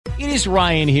It is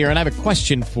Ryan here, and I have a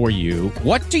question for you.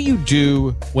 What do you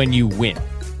do when you win?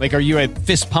 Like, are you a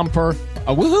fist pumper,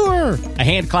 a woohooer, a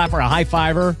hand clapper, a high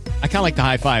fiver? I kind of like the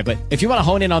high five, but if you want to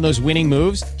hone in on those winning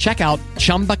moves, check out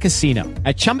Chumba Casino.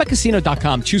 At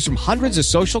ChumbaCasino.com, choose from hundreds of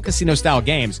social casino-style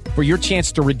games for your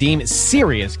chance to redeem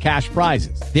serious cash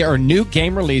prizes. There are new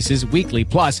game releases weekly,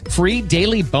 plus free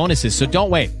daily bonuses. So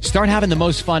don't wait. Start having the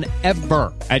most fun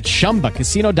ever at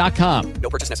ChumbaCasino.com. No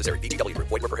purchase necessary. VGW Group.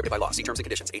 Void where prohibited by law. See terms and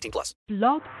conditions. 18+.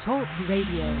 Blog Talk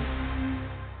Radio.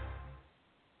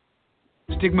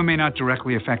 Stigma may not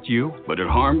directly affect you, but it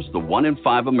harms the 1 in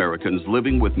 5 Americans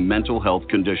living with mental health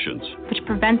conditions, which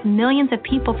prevents millions of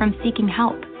people from seeking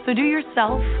help. So do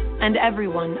yourself and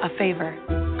everyone a favor.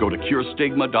 Go to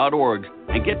curestigma.org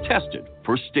and get tested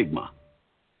for stigma.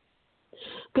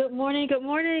 Good morning,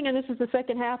 and this is the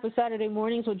second half of Saturday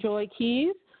Mornings with Joy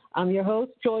Keys. I'm your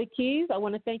host, Joy Keys. I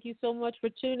want to thank you so much for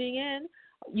tuning in.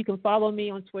 You can follow me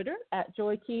on Twitter at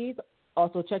Joy Keys.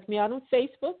 Also check me out on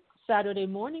Facebook, Saturday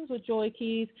Mornings with Joy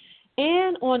Keys,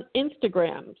 and on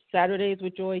Instagram, Saturdays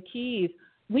with Joy Keys.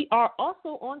 We are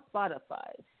also on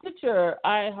Spotify, Stitcher,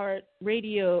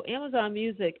 iHeartRadio, Amazon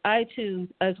Music, iTunes,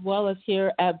 as well as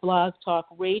here at Blog Talk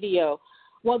Radio.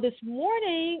 Well, this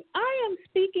morning I am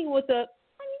speaking with an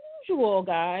unusual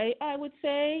guy, I would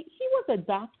say. He was a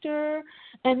doctor,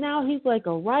 and now he's like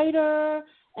a writer,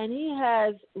 and he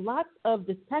has lots of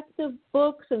detective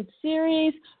books and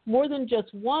series, more than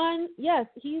just one. Yes,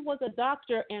 he was a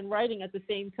doctor and writing at the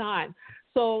same time.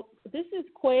 So this is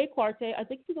Kwei Quartey. I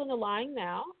think he's on the line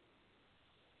now.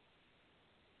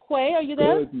 Kwei, are you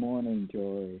there? Good morning,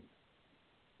 Joy.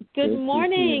 Good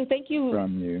morning. Thank you.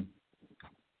 From you.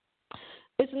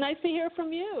 It's nice to hear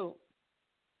from you.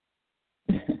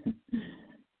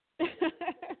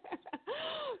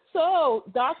 So,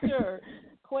 Dr.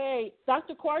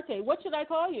 Quartey, what should I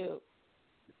call you?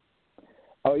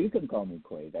 Oh, you can call me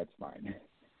Kwei. That's fine.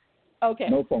 Okay.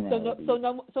 No formality.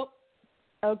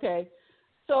 Okay.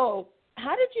 So,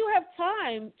 how did you have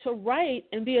time to write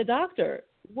and be a doctor?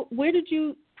 Where did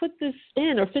you put this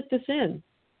in or fit this in?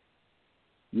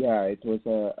 Yeah, it was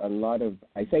a lot of,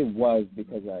 I say was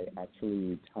because I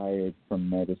actually retired from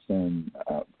medicine,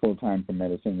 full-time from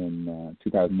medicine in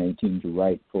 2018 to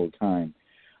write full-time.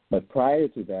 But prior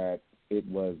to that, it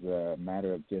was a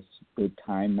matter of just good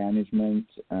time management,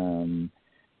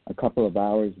 a couple of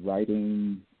hours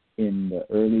writing in the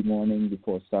early morning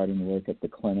before starting work at the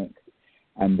clinic.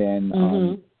 And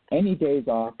then any days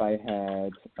off I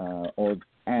had or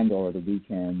the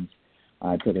weekends,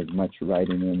 I put as much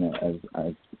writing in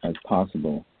as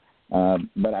possible.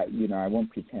 But I won't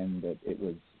pretend that it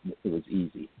was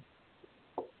easy.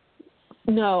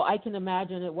 No, I can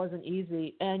imagine it wasn't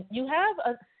easy. And you have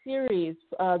a series,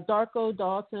 Darko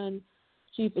Dawson,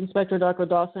 Chief Inspector Darko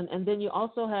Dawson, and then you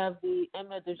also have the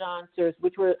Emma DeJean series,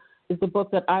 which is the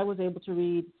book that I was able to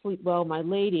read, Sleep Well, My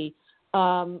Lady.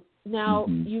 Now,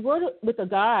 you wrote it with a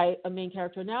guy, a main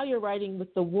character. Now you're writing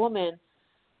with the woman.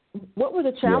 What were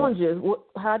the challenges? Yeah.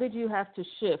 How did you have to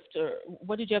shift, or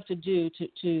what did you have to do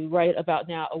to write about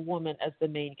now a woman as the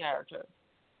main character?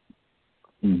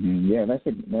 Yeah, that's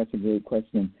a great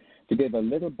question. To give a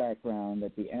little background,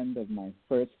 at the end of my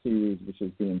first series, which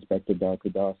is the Inspector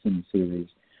Darko Dawson series,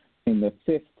 in the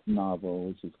 5th novel,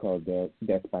 which is called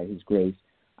Death by His Grace,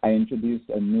 I introduced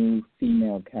a new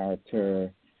female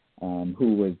character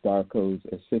who was Darko's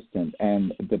assistant.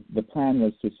 And the plan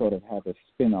was to sort of have a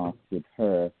spin-off with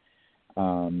her,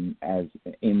 as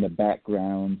in the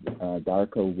background,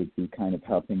 Darko would be kind of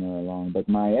helping her along. But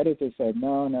my editor said,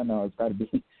 no, it's got to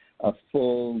be a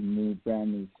full new,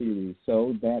 brand new series.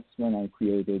 So that's when I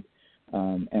created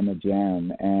Emma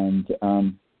Jan. And,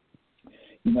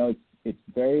 it's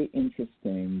very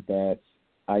interesting that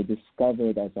I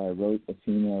discovered as I wrote the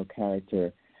female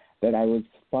character that I was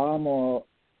far more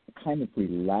kind of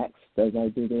relaxed as I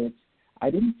did it. I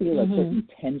didn't feel a certain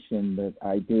tension that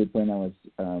I did when I was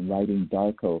writing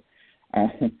Darko.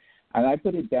 And I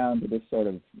put it down to this sort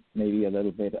of maybe a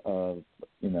little bit of,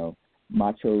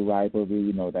 macho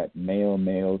rivalry, that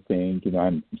male thing.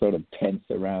 I'm sort of tense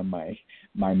around my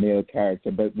male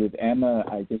character. But with Emma,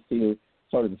 I just feel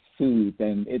sort of soothed.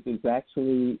 And it was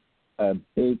actually a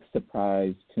big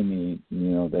surprise to me,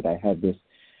 that I had this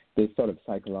sort of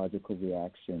psychological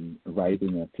reaction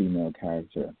writing a female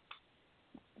character.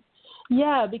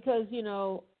 Yeah, because,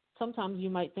 sometimes you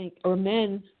might think, or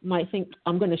men might think,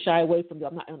 I'm going to shy away from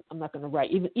them. I'm not going to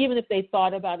write. Even if they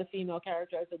thought about a female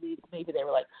character as a lead, maybe they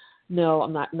were like, no,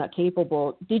 I'm not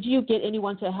capable. Did you get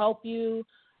anyone to help you?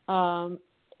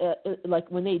 Like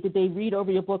did they read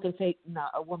over your book and say, no,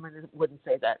 a woman wouldn't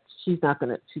say that. She's not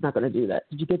going to do that.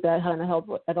 Did you get that kind of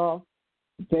help at all?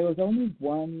 there was only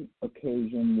one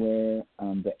occasion where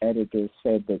the editor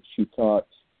said that she thought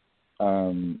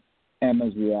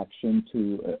Emma's reaction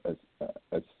to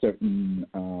a certain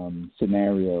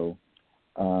scenario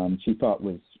she thought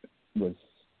was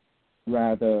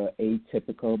rather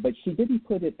atypical, but she didn't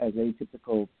put it as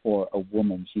atypical for a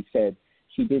woman. She said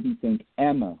she didn't think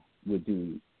Emma would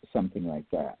do something like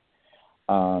that.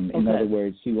 In other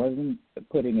words, she wasn't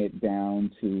putting it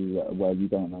down to, well, you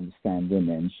don't understand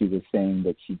women. She was saying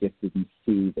that she just didn't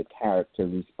see the character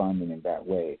responding in that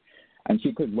way. And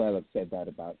she could well have said that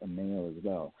about a male as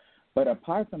well. But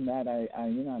apart from that,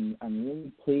 I'm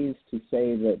really pleased to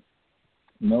say that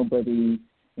nobody,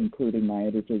 including my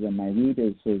editors and my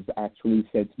readers, has actually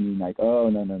said to me like, oh,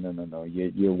 no,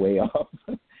 you're way off.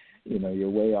 You're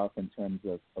way off in terms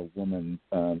of a woman,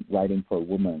 writing for a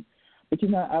woman. But,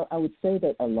 I would say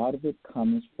that a lot of it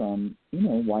comes from,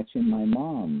 watching my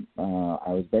mom.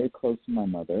 I was very close to my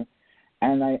mother,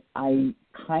 and I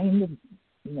kind of,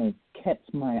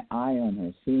 kept my eye on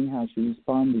her, seeing how she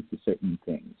responded to certain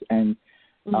things. And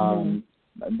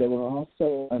there were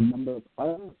also a number of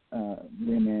other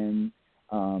women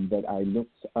that I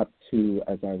looked up to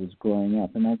as I was growing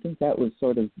up. And I think that was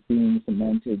sort of being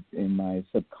cemented in my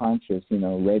subconscious,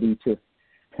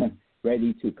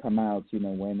 ready to come out,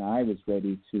 when I was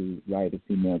ready to write a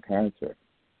female character.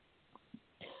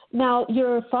 Now,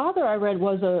 your father, I read,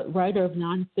 was a writer of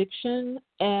nonfiction.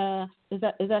 Is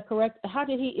that correct? How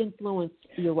did he influence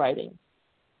your writing?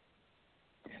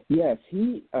 Yes,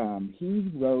 he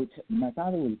wrote. My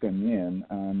father was Ghanaian.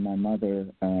 My mother,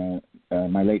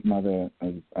 my late mother,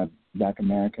 is Black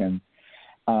American,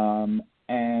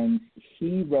 and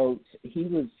he wrote. He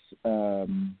was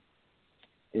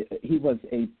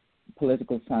a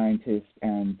political scientist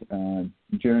and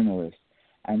journalist,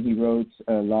 and he wrote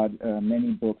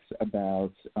many books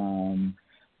about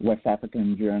West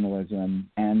African journalism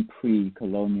and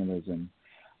pre-colonialism.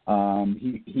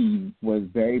 He was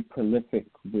very prolific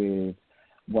with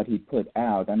what he put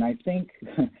out, and I think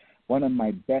one of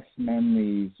my best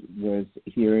memories was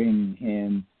hearing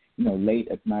him, late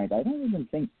at night. I don't even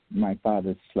think my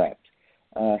father slept,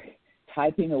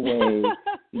 typing away,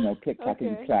 click, clack,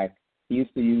 and clack. He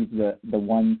used to use the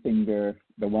one finger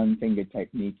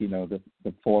technique,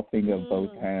 the forefinger of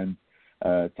both hands,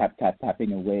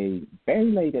 tapping away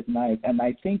very late at night. And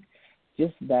I think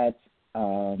just that,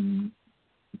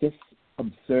 just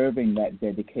observing that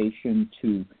dedication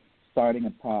to starting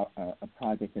a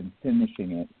project and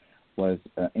finishing it was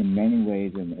in many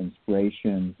ways an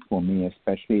inspiration for me,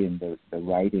 especially in the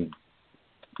writing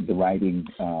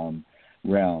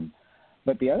realm.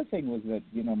 But the other thing was that,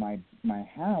 my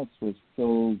house was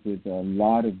filled with a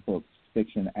lot of books,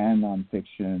 fiction and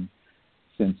nonfiction,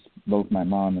 since both my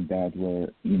mom and dad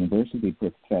were university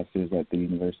professors at the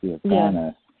University of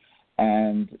Ghana.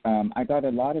 And I got a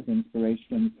lot of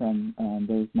inspiration from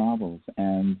those novels.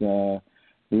 And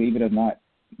believe it or not,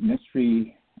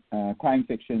 mystery, crime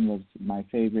fiction was my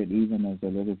favorite even as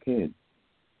a little kid.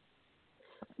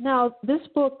 Now, this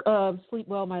book, Sleep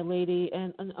Well, My Lady,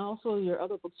 and also your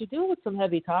other books, you deal with some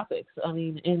heavy topics. I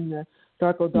mean, in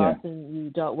Darko Dawson, you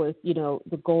dealt with,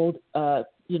 the gold,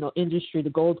 industry,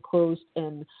 the Gold Coast.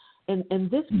 And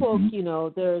this book,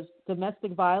 there's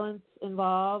domestic violence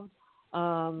involved.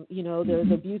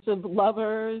 There's abusive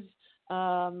lovers,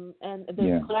 and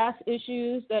there's class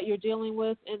issues that you're dealing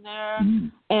with in there.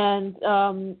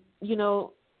 And,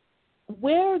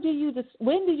 when do you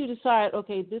decide,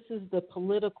 okay, this is the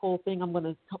political thing I'm going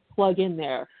to plug in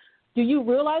there? Do you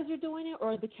realize you're doing it,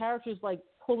 or are the characters like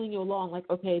pulling you along, like,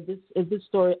 okay, this is this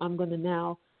story, I'm going to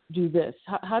now do this?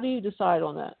 How do you decide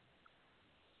on that?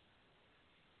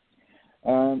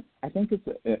 I think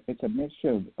it's a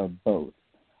mixture of both.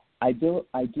 I do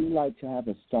like to have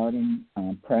a starting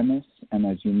premise, and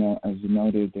as you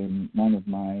noted in one of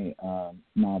my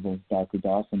novels, Darko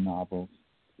Dawson novels,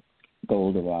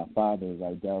 Gold of Our Fathers,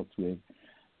 I dealt with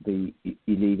the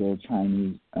illegal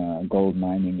Chinese gold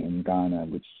mining in Ghana,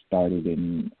 which started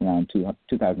in around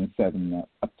 2007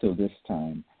 up till this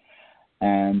time.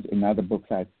 And in other books,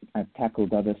 I've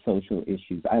tackled other social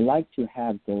issues. I like to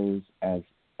have those as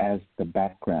the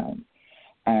background.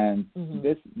 And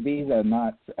these are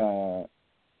not,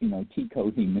 tea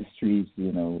cozy mysteries,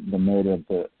 the murder of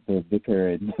the vicar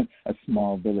in a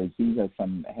small village. These are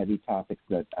some heavy topics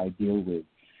that I deal with.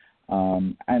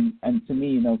 And to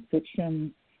me,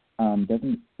 fiction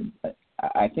doesn't,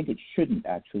 I think it shouldn't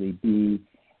actually be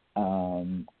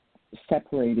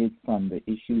separated from the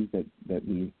issues that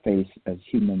we face as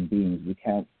human beings. We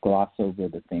can't gloss over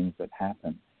the things that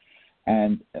happen.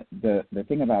 And the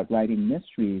thing about writing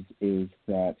mysteries is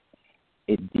that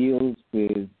it deals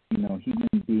with,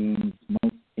 human beings'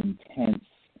 most intense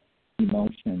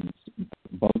emotions,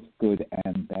 both good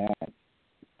and bad.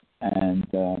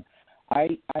 And I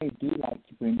do like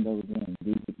to bring those in.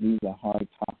 These are hard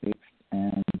topics,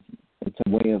 and it's a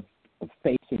way of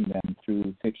facing them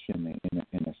through fiction in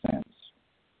a sense.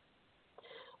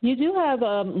 You do have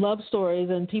love stories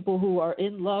and people who are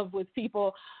in love with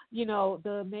people. You know,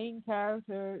 the main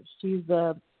character, she's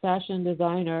a fashion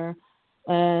designer,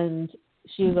 and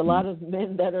she has a lot of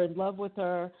men that are in love with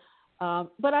her.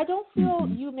 But I don't feel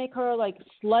you make her like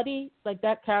slutty, like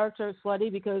that character is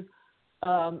slutty, because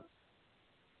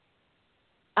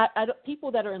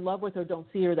people that are in love with her don't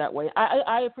see her that way.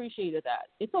 I appreciated that.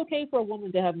 It's okay for a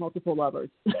woman to have multiple lovers.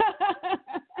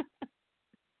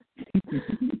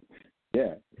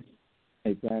 Yeah,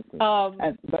 exactly.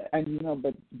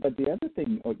 But the other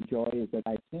thing, Joy, is that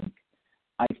I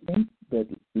think that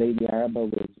Lady Arabelle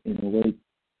was in a way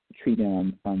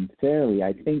treated unfairly.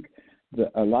 I think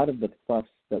a lot of the fuss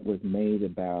that was made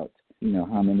about, you know,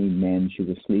 how many men she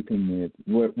was sleeping with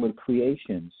were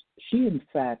creations. She, in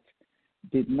fact,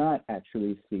 did not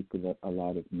actually sleep with a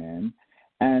lot of men.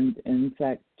 And in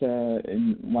fact,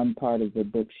 in one part of the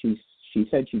book, she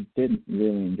said she didn't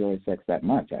really enjoy sex that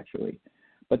much, actually.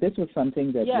 But this was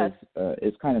something that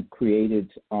is kind of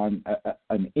created on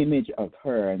an image of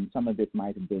her, and some of it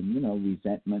might have been, you know,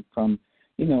 resentment from,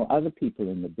 you know, other people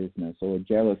in the business, or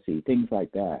jealousy, things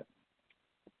like that.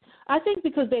 I think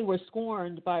because they were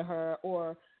scorned by her,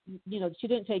 or, you know, she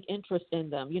didn't take interest in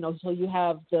them. You know, so you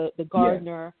have the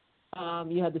gardener,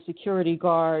 you have the security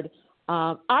guard.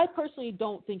 I personally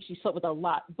don't think she slept with a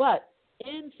lot, but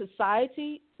in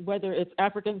society, whether it's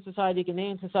African society,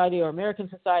 Ghanaian society, or American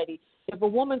society, if a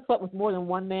woman slept with more than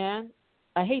one man,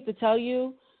 I hate to tell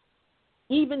you,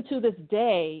 even to this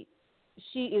day,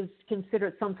 she is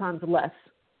considered sometimes less.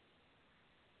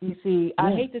 You see,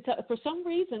 I hate to tell, for some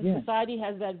reason, society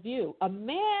has that view. A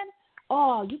man,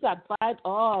 oh, you got five,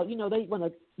 oh, you know, they want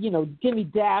to, you know, give me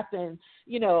dap and,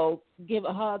 you know, give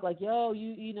a hug, like, yo,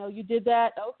 you know, you did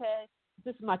that, okay,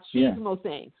 this is my machismo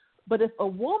thing. But if a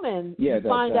woman, you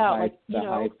find out, like, you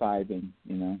know, high-fiving,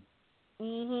 you know.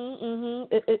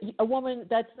 A woman,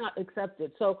 that's not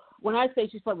accepted. So when I say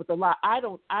she slept with a lot, I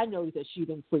know that she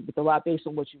didn't sleep with a lot based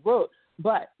on what you wrote,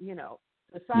 but, you know,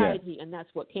 society, and that's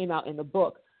what came out in the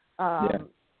book.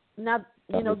 Now,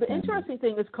 you know, the interesting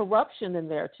thing is corruption in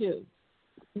there too.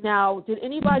 Now, did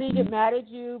anybody get mad at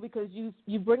you because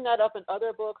you bring that up in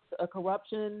other books,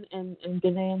 corruption in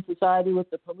Ghanaian society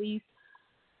with the police?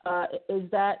 Is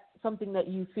that something that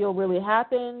you feel really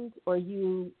happened, or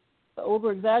you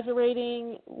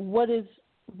over-exaggerating? What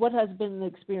has been the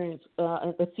experience,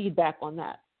 the feedback on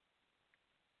that?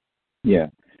 Yeah.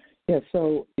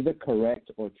 So either correct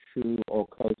or true or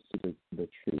close to the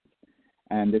truth.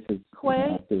 And this is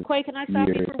Kwei, can I stop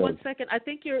you for 1 second? I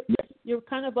think you're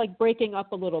kind of like breaking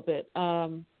up a little bit.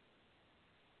 Do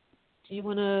you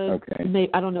want to,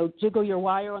 I don't know, jiggle your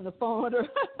wire on the phone, or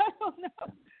I don't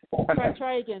know.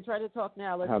 Try again. Try to talk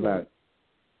now. How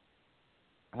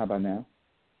about now?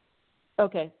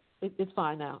 Okay, it's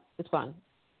fine now. It's fine.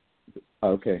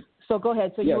 Okay. So go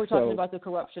ahead. So you were talking about the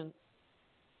corruption.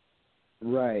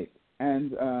 Right,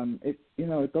 and it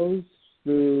goes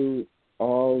through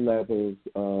all levels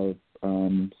of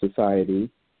society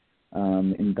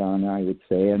in Ghana, I would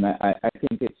say, and I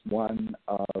think it's one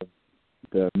of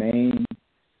the main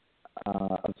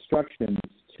obstructions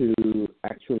to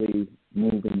actually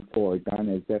moving forward.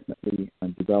 Ghana is definitely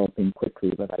developing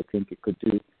quickly, but I think it could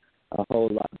do a whole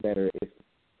lot better if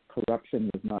corruption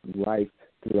was not rife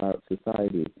throughout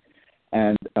society.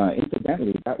 And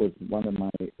incidentally, that was one of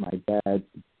my dad's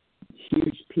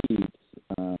huge peeves.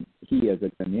 He, as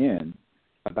a Ghanaian,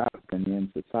 about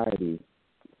Ghanaian society,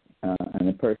 and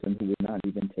a person who would not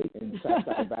even take it. In fact,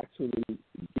 I've actually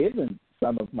given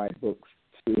some of my books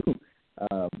to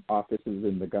officers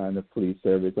in the Ghana Police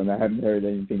Service, and I haven't heard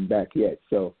anything back yet.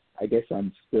 So I guess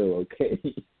I'm still okay.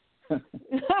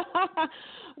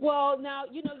 Well, now,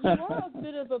 you know, you are a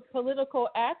bit of a political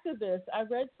activist. I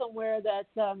read somewhere that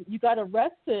you got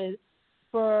arrested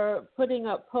for putting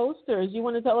up posters. You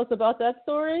want to tell us about that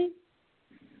story?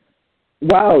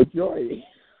 Wow, Joy,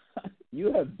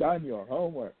 you have done your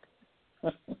homework.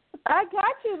 I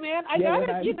got you, man. I got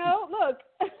it. You know, look.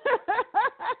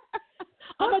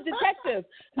 I'm a detective.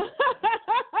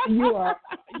 You are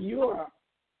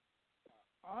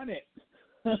on it.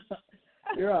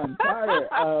 You're on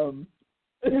fire.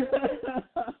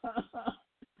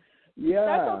 Yeah.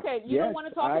 That's okay. You don't want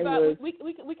to talk about.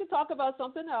 We can talk about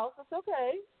something else. It's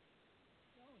okay.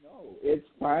 No, it's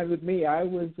fine with me. I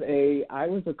was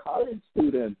a college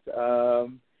student,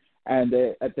 and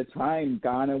at the time,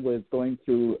 Ghana was going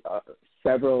through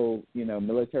several,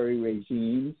 military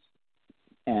regimes,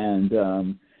 and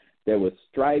there were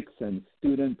strikes and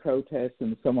student protests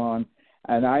and so on.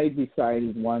 And I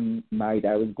decided one night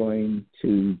I was going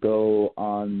to go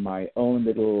on my own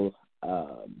little,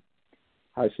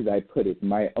 how should I put it,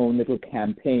 my own little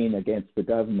campaign against the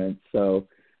government. So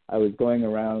I was going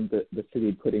around the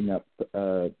city putting up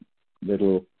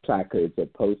little placards or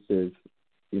posters,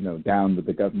 down with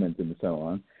the government and so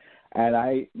on.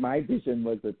 And my vision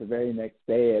was that the very next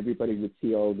day everybody would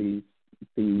see all these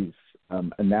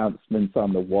announcements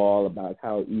on the wall about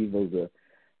how evil the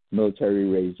military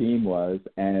regime was,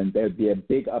 and there'd be a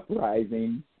big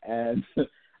uprising and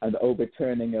an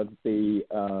overturning of the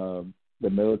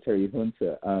military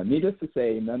junta. Needless to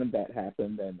say, none of that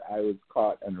happened, and I was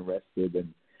caught and arrested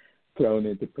and thrown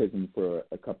into prison for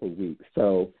a couple of weeks.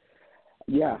 So,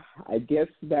 yeah, I guess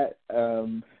that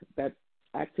that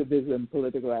activism,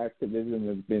 political activism,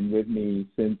 has been with me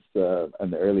since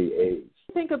an early age.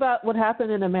 Think about what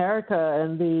happened in America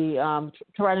and the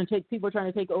trying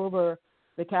to take over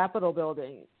the Capitol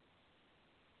building.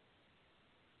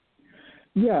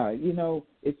 Yeah,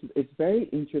 it's very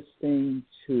interesting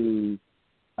to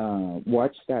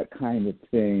watch that kind of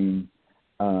thing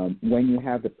when you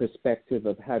have the perspective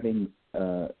of having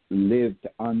lived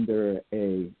under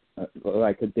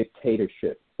like a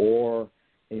dictatorship or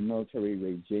a military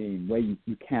regime where you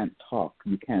can't talk,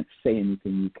 you can't say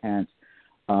anything, you can't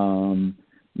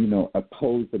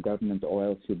oppose the government, or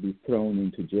else you'll be thrown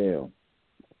into jail.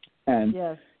 And,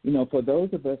 yes. For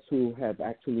those of us who have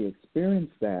actually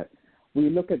experienced that, we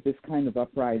look at this kind of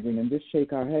uprising and just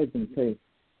shake our heads and say,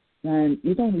 man,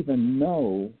 you don't even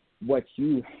know what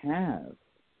you have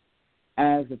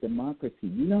as a democracy.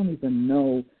 You don't even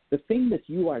know the thing that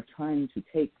you are trying to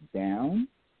take down.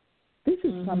 This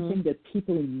is something that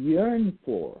people yearn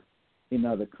for in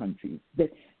other countries.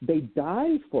 They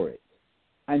die for it,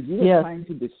 and you are trying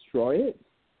to destroy it.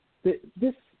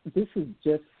 This is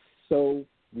just so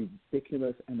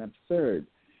ridiculous and absurd,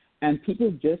 and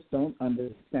people just don't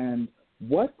understand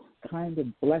what kind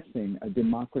of blessing a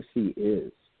democracy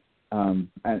is.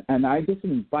 And I just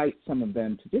invite some of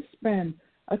them to just spend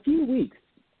a few weeks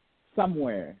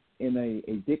somewhere in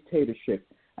a dictatorship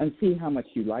and see how much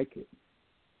you like it.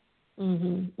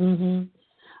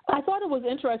 I thought it was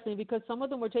interesting because some of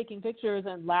them were taking pictures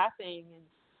and laughing,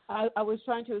 and I was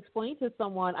trying to explain to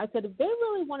someone, I said, if they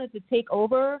really wanted to take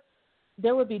over,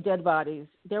 there would be dead bodies,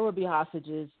 there would be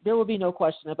hostages, there would be no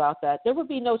question about that. There would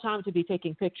be no time to be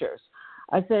taking pictures.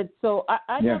 I said, so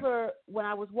I never, when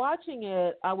I was watching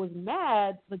it, I was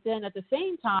mad, but then at the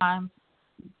same time,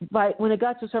 when it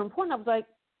got to a certain point, I was like,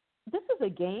 this is a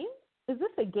game? Is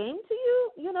this a game to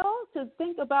you, to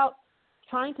think about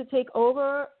trying to take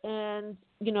over? And,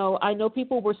 I know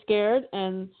people were scared,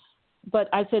 but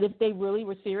I said if they really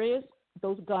were serious,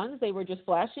 those guns they were just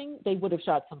flashing, they would have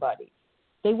shot somebody.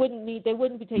 They wouldn't be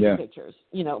taking pictures,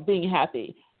 being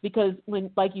happy, because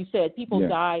when, like you said, people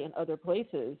die in other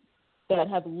places that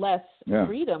have less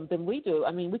freedom than we do.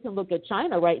 I mean, we can look at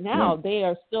China right now.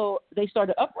 They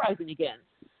started uprising again,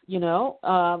 in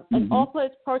all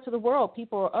parts of the world,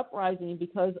 people are uprising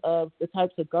because of the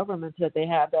types of governments that they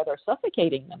have that are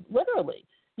suffocating them, literally.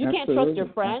 You can't trust your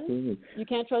friends. You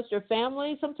can't trust your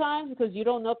family sometimes because you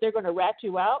don't know if they're going to rat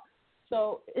you out.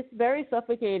 So it's very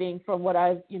suffocating from what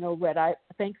I've, read. I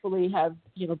thankfully have,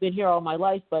 been here all my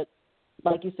life, but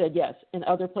like you said, yes, in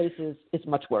other places it's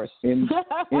much worse. In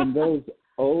those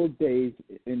old days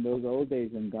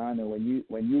in Ghana, when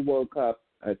you woke up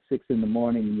at 6 a.m.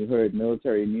 and you heard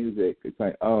military music, it's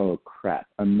like, oh crap,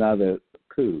 another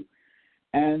coup.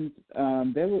 And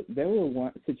there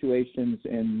were situations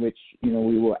in which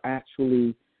we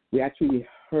actually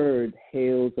heard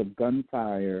hails of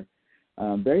gunfire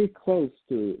very close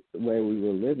to where we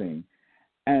were living,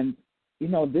 and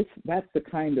that's the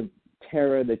kind of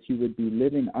terror that you would be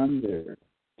living under.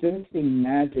 Just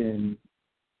imagine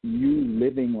you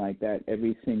living like that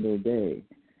every single day.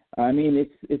 I mean,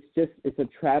 it's a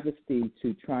travesty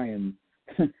to try and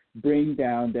bring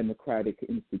down democratic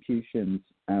institutions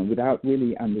without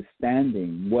really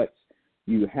understanding what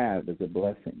you have as a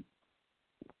blessing.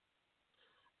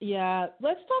 Yeah,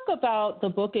 let's talk about the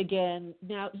book again.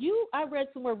 Now, I read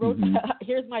somewhere,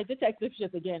 here's my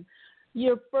detectiveship again.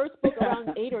 Your first book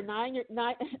around 8 or 9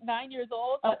 years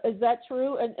old. Is that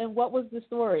true? And what was the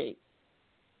story?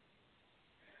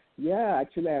 Yeah,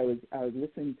 actually, I was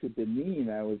listening to Deneen.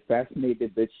 I was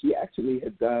fascinated that she actually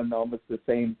had done almost the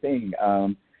same thing.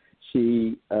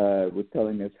 She was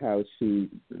telling us how she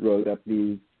wrote up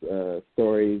these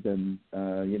stories and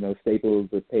stapled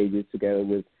the pages together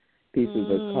with pieces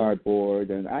of cardboard,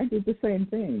 and I did the same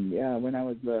thing. Yeah, when I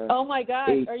was oh my gosh,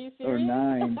 8 are you or serious?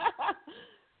 9.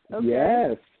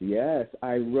 Okay. Yes.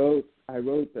 I wrote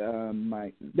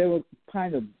they were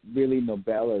kind of really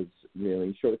novellas,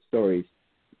 really short stories,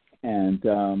 and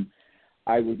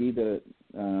I would either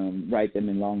write them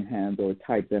in longhand or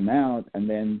type them out, and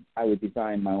then I would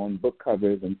design my own book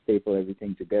covers and staple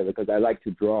everything together because I like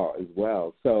to draw as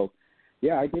well. So,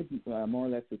 yeah, I did more or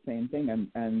less the same thing,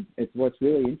 and it's what's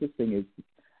really interesting is,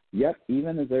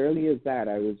 even as early as that,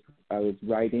 I was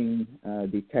writing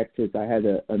detectives. I had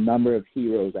a number of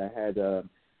heroes. I had a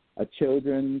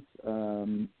children's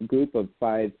group of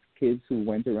 5 kids who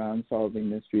went around solving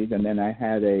mysteries, and then I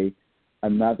had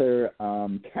another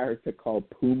character called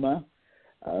Puma,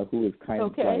 who was kind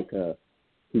of like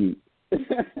he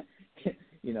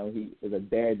was a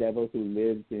daredevil who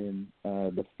lived in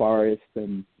the forest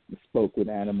and spoke with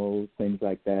animals, things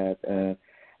like that.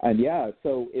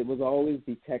 So it was always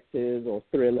detective or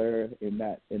thriller in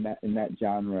that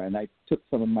genre, and I took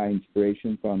some of my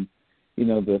inspiration from,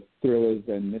 the thrillers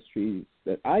and mysteries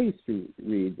that I used to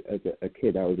read as a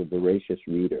kid. I was a voracious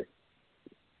reader.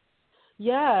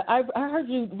 Yeah, I heard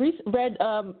you read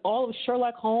all of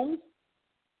Sherlock Holmes,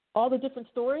 all the different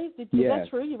stories. Is that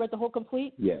true? You read the whole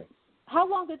complete? Yes. How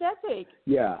long did that take?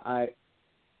 Yeah,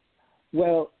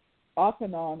 off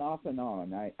and on.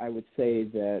 I would say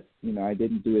that, I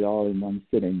didn't do it all in one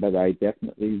sitting, but I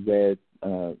definitely read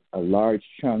a large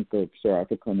chunk of Sir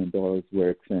Arthur Conan Doyle's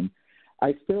works, and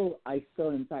I still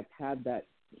in fact have that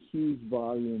huge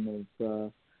volume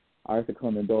of Arthur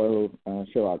Conan Doyle,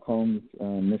 Sherlock Holmes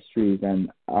mysteries, and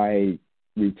I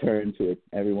return to it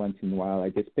every once in a while. I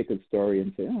just pick a story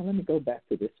and say, let me go back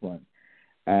to this one.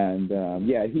 And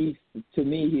he's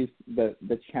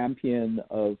the champion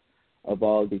of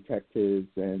all detectives,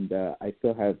 and I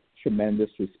still have tremendous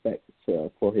respect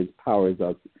for his powers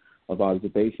of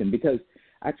observation, because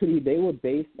actually they were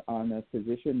based on a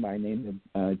physician by the name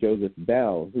of Joseph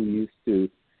Bell, who used to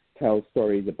tell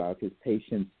stories about his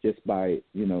patients just by,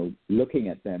 looking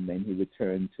at them. Then he would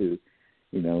turn to,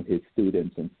 his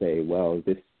students and say, well,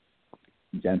 this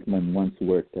gentleman once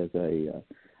worked as a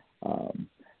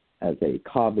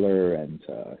cobbler, and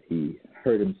he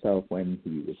hurt himself when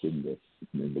he was in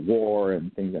the war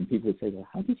and things. And people would say, well,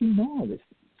 how did you know all this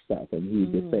stuff? And he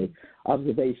would just say,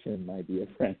 observation, my dear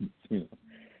friends. So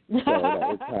that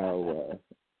was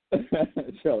how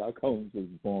Sherlock Holmes was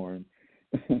born.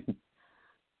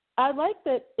 I like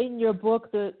that in your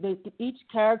book that each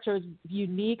character is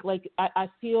unique. Like I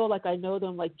feel like I know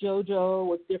them. Like JoJo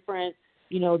was different,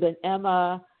 than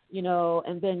Emma,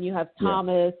 and then you have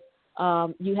Thomas.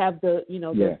 You have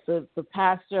the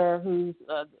pastor who's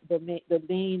the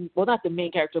main, well, not the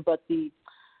main character, but the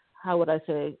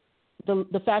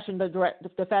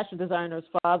fashion designer's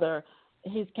father.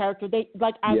 His character,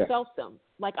 I felt them.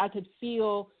 Like I could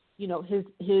feel,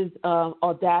 his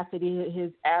audacity,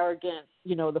 his arrogance,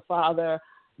 the father,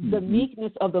 the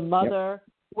meekness of the mother,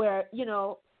 where, and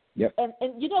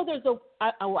there's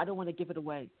I don't want to give it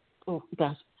away. Oh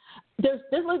gosh. There's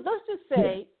let's just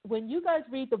say when you guys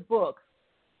read the book,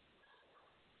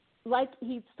 like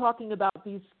he's talking about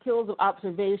these skills of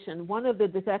observation, one of the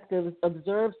detectives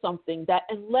observes something that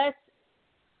unless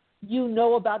you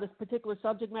know about this particular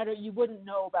subject matter, you wouldn't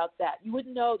know about that. You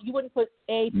wouldn't put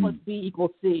A plus B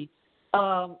equals C.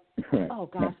 Oh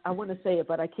gosh, I want to say it,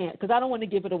 but I can't because I don't want to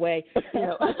give it away.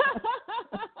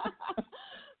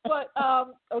 But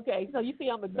okay, so you see,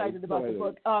 I'm excited about the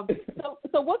book.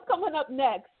 So what's coming up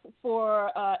next for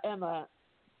Emma?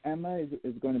 Emma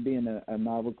is going to be in a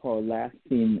novel called Last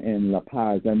Scene in La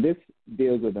Paz, and this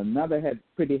deals with another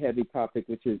pretty heavy topic,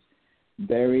 which is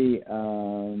very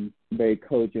very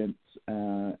cogent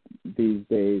these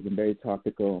days and very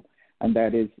topical, and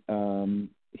that is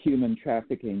human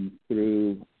trafficking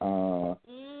through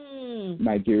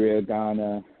Nigeria,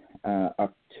 Ghana,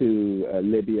 up to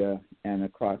Libya, and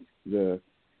across the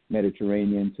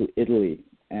Mediterranean to Italy.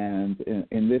 And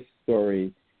in this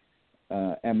story,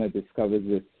 Emma discovers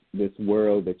this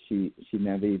world that she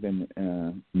never even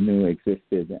knew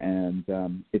existed, and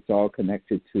it's all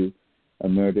connected to a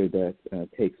murder that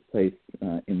takes place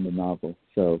in the novel.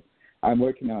 So I'm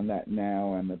working on that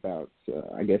now. I'm about,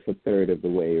 I guess, a third of the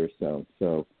way or so.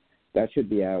 So that should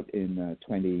be out in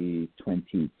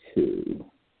 2022.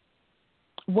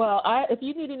 Well, if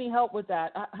you need any help with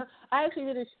that, I actually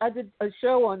did a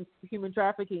show on human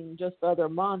trafficking just the other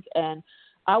month, and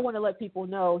I want to let people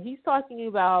know he's talking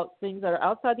about things that are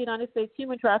outside the United States.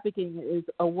 Human trafficking is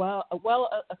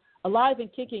alive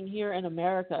and kicking here in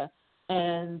America,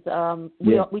 and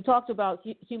we talked about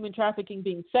human trafficking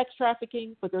being sex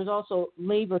trafficking, but there's also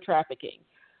labor trafficking,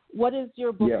 What is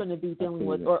your book Yeah, going to be dealing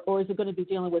absolutely. with, or is it going to be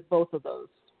dealing with both of those?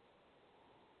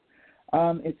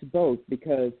 It's both,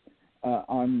 because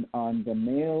on the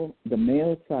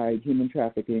male side, human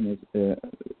trafficking is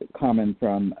common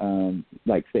from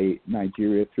like say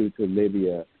Nigeria through to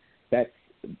Libya. That's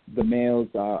the males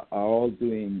are all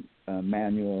doing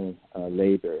manual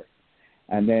labor,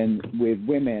 and then with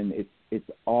women, it's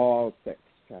all sex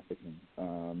trafficking.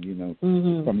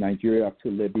 From Nigeria up to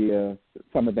Libya.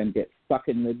 Some of them get stuck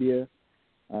in Libya,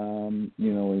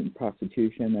 in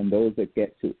prostitution, and those that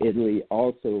get to Italy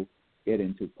also get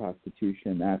into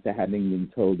prostitution after having been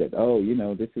told that,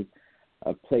 this is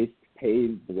a place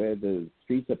paved where the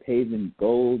streets are paved in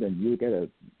gold, and you get a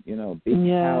big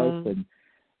house, and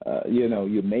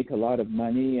you make a lot of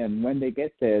money. And when they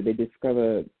get there, they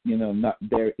discover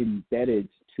they're indebted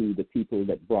to the people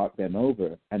that brought them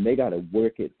over, and they got to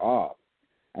work it off.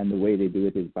 And the way they do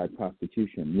it is by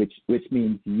prostitution, which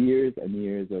means years and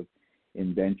years of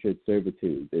indentured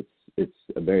servitude. It's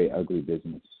a very ugly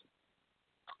business.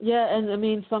 Yeah, and I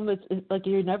mean, some it's like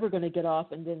you're never going to get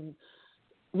off, and then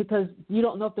because you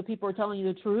don't know if the people are telling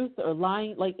you the truth or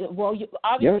lying. Like, well, you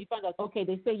obviously you find out, okay,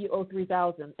 they say you owe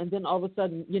 $3,000, and then all of a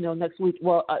sudden, next week,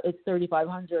 well, it's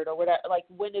 $3,500 or whatever. Like,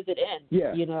 when does it end?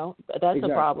 Yeah, that's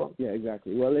exactly. a problem. Yeah,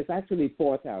 exactly. Well, it's actually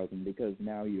 $4,000 because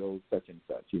now you owe such and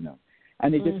such,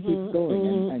 and it just keeps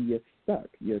going, and you're stuck.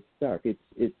 You're stuck. It's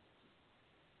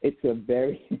a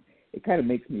very it kind of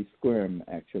makes me squirm,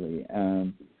 actually.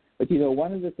 But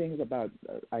one of the things about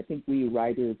I think we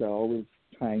writers are always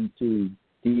trying to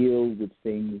deal with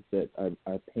things that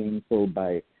are painful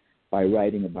by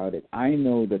writing about it. I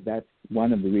know that's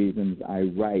one of the reasons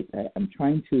I write. I'm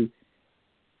trying to,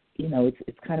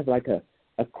 it's kind of like a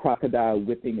crocodile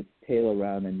whipping its tail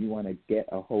around, and you want to get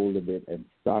a hold of it and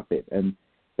stop it. And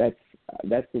that's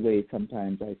the way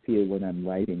sometimes I feel when I'm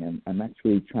writing. And I'm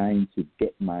actually trying to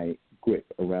get my grip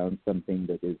around something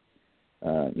that is,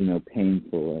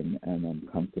 painful and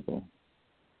uncomfortable.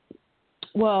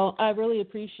 Well, I really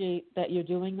appreciate that you're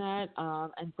doing that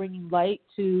and bringing light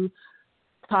to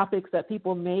topics that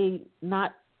people may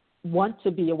not want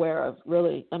to be aware of,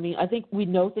 really. I mean, I think we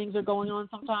know things are going on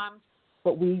sometimes,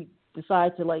 but we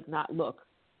decide to, not look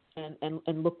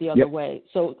and look the other way.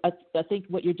 So I think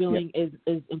what you're doing is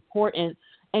important,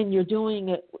 and you're doing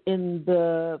it in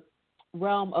the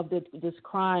realm of this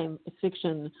crime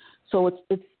fiction. So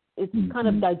it's kind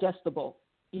of digestible.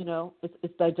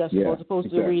 It's digestible as opposed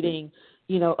to reading,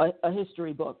 a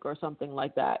history book or something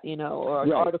like that, or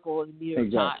an article in the New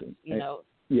York Times,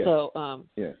 So,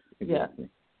 exactly.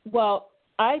 Well,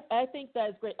 I think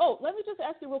that's great. Oh, let me just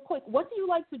ask you real quick. What do you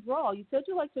like to draw? You said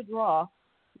you like to draw.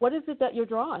 What is it that you're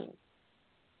drawing?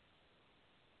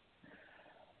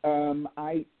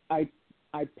 I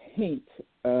paint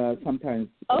sometimes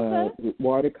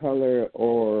watercolor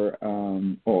or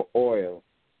oil.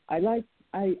 I like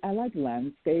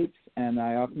landscapes, and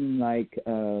I often like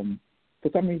for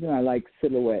some reason I like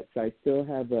silhouettes. I still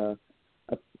have a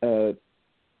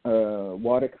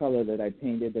watercolor that I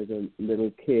painted as a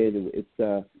little kid. It's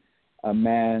a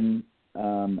man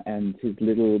and his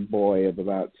little boy of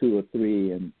about 2 or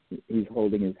 3, and he's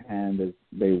holding his hand as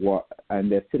they walk, and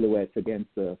their silhouettes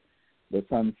against the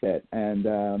sunset. And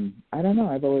I don't know,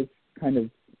 I've always kind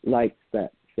of liked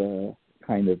that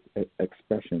kind of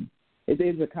expression. It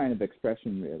is a kind of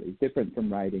expression, really, different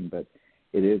from writing, but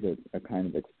it is a kind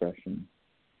of expression.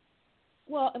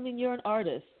 Well, I mean, you're an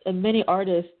artist, and many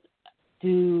artists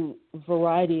do a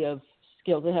variety of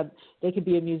skills. They could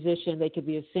be a musician, they could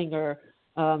be a singer.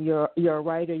 You're a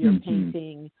writer. You're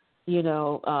painting.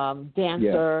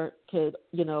 Dancer could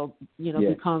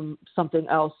become something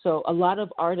else. So a lot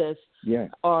of artists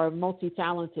are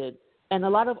multi-talented, and a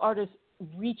lot of artists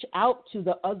reach out to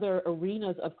the other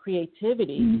arenas of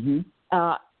creativity,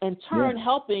 in turn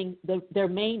helping their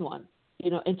main one.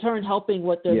 In turn helping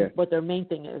what their main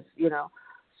thing is.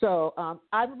 So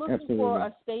I'm looking for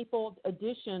a stapled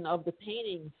edition of the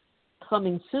paintings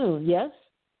coming soon. Yes.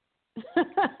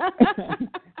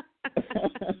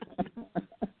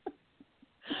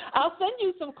 I'll send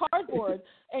you some cardboard,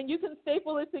 and you can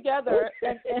staple it together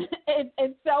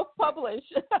and self-publish.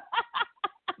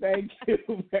 Thank you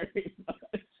very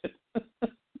much.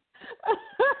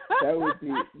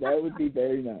 That would be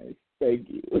very nice. Thank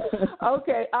you.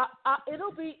 Okay,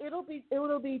 it'll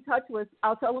be touchless.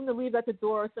 I'll tell them to leave at the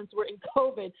door since we're in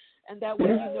COVID, and that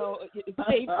way it's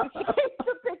safe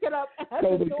to pick it up at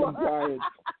COVID the door. compliant.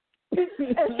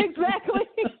 Exactly.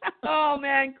 Oh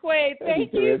man, Kwei,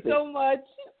 thank you so much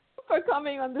for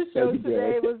coming on the show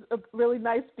today. It was really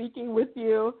nice speaking with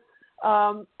you.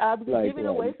 I'll be giving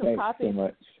away some copies. So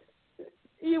much.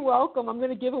 You're welcome. I'm going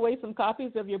to give away some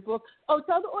copies of your book. Oh,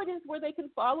 tell the audience where they can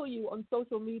follow you on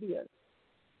social media.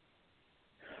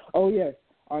 Oh, yes.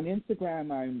 On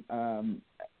Instagram, I'm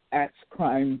at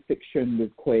Crime Fiction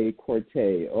with Kwei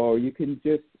Quartey, or you can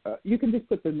just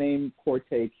put the name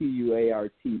Quartey,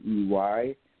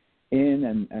 Quartey,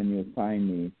 in, and you'll find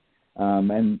me.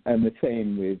 And the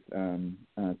same with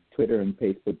Twitter and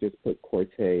Facebook. Just put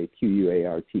Quartey,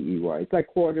 Quartey. It's like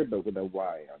quarter, but with a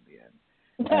Y on the end,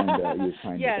 and you'll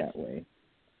find yes. it that way.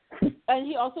 And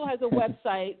he also has a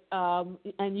website,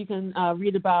 and you can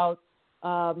read about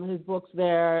his books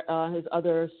there, his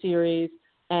other series,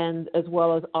 and as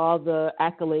well as all the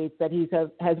accolades that he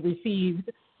has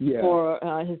received for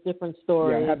his different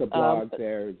stories. Yeah, I have a blog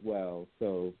there as well,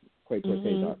 so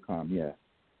KweiQuartey.com, yeah.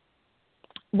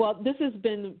 Well, this has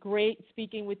been great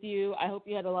speaking with you. I hope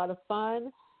you had a lot of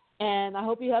fun, and I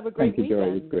hope you have a great weekend. Thank you, Joy.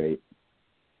 It was great.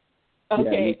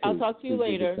 Okay, yeah, I'll talk to you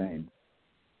later.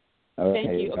 Okay,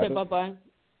 thank you. Okay, bye-bye.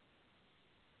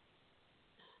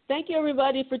 Thank you,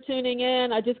 everybody, for tuning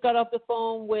in. I just got off the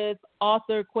phone with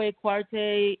author Kwei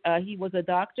Quartey. He was a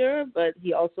doctor, but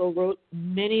he also wrote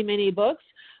many, many books.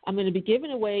 I'm going to be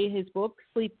giving away his book,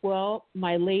 Sleep Well,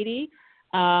 My Lady.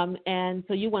 And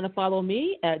so you want to follow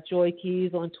me at Joy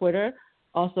Keys on Twitter.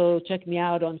 Also, check me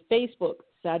out on Facebook,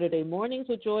 Saturday Mornings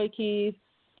with Joy Keys,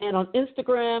 and on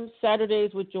Instagram,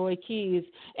 Saturdays with Joy Keys.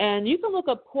 And you can look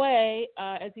up Kwei,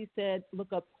 as he said,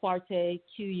 look up Quartey,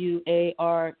 Quartey,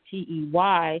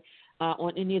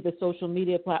 on any of the social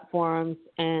media platforms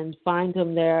and find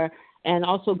him there. And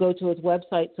also go to his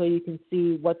website so you can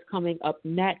see what's coming up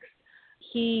next.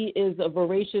 He is a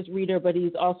voracious reader, but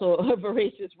he's also a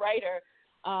voracious writer.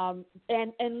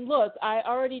 And look, I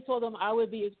already told him I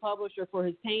would be his publisher for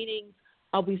his paintings.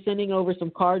 I'll be sending over some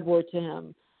cardboard to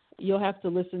him. You'll have to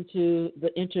listen to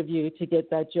the interview to get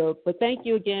that joke. But thank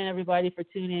you again, everybody, for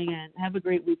tuning in. Have a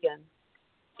great weekend.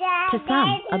 To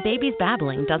some, a baby's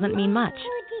babbling doesn't mean much,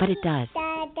 but it does.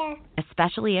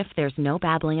 Especially if there's no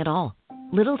babbling at all.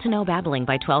 Little to no babbling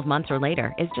by 12 months or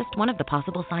later is just one of the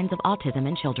possible signs of autism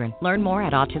in children. Learn more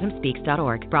at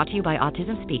autismspeaks.org. Brought to you by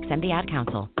Autism Speaks and the Ad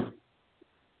Council.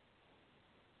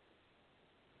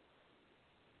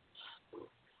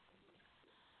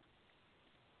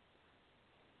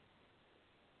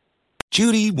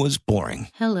 Judy was boring.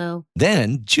 Hello.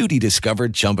 Then Judy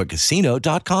discovered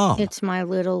ChumbaCasino.com. It's my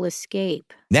little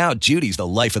escape. Now Judy's the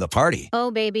life of the party. Oh,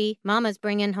 baby, mama's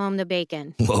bringing home the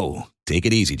bacon. Whoa, take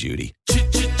it easy, Judy.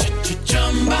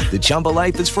 The Chumba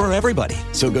life is for everybody.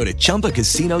 So go to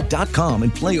ChumbaCasino.com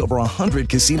and play over 100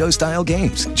 casino-style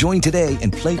games. Join today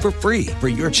and play for free for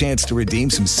your chance to redeem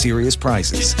some serious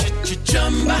prizes.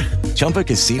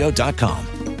 ChumbaCasino.com.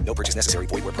 No purchase necessary.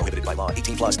 Void where prohibited by law.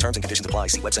 18 plus terms and conditions apply.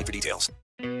 See website for details.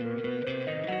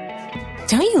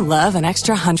 Don't you love an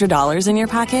extra $100 in your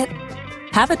pocket?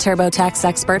 Have a TurboTax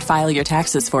expert file your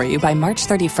taxes for you by March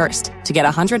 31st to get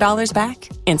 $100 back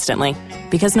instantly.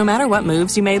 Because no matter what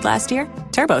moves you made last year,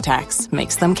 TurboTax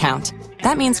makes them count.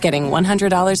 That means getting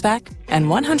 $100 back and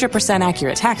 100%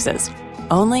 accurate taxes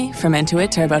only from Intuit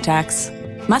TurboTax.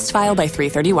 Must file by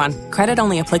 3/31. Credit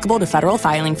only applicable to federal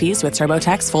filing fees with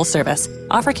TurboTax full service.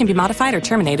 Offer can be modified or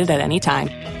terminated at any time.